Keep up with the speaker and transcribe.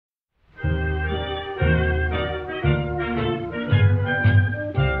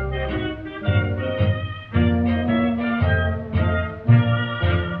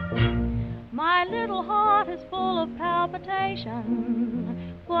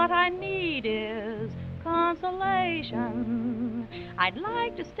what I need is consolation. I'd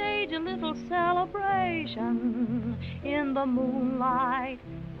like to stage a little celebration in the moonlight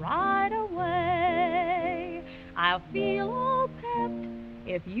right away. I'll feel all pepped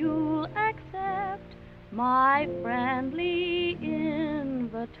if you'll accept my friendly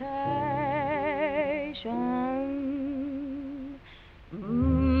invitation.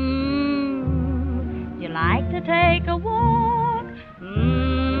 You like to take a walk?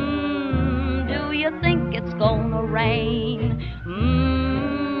 Do you think it's gonna rain?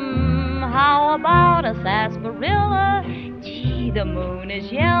 How about a sarsaparilla? Gee, the moon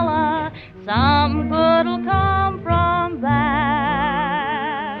is yellow. Some good'll come from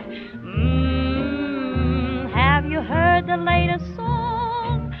that. Have you heard the latest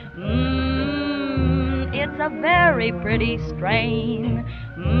song? It's a very pretty strain.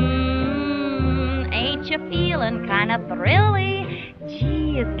 Ain't you feeling kind of thrilly?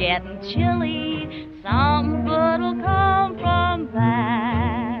 Gee, it's getting chilly. Some good'll come from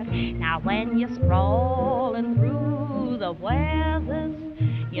that. Now when you're sprawling through the weathers,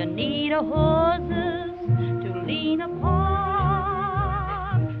 you need a horses to lean upon.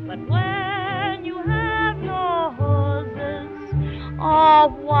 But when you have no horses, oh,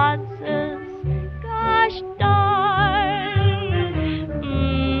 what's this? Gosh darn.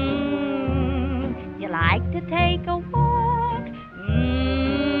 You like to take a walk?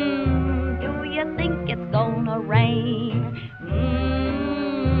 Do you think it's gonna rain?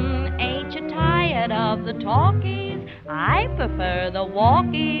 Ain't you tired of the talkies? I prefer the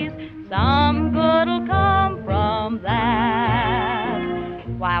walkies. Some good'll come from that.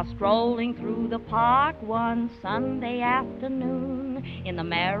 While strolling through the park one Sunday afternoon in the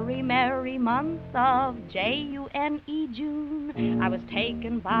merry, merry month of J-U-N-E, June, I was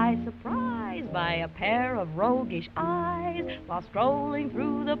taken by surprise by a pair of roguish eyes while strolling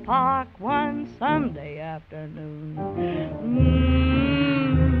through the park one Sunday afternoon.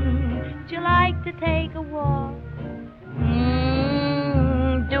 Would you like to take a walk?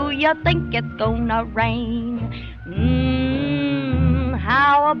 Do you think it's gonna rain?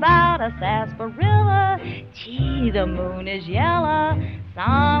 How about a sarsaparilla? Gee, the moon is yellow.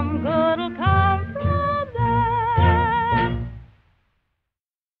 Some good'll come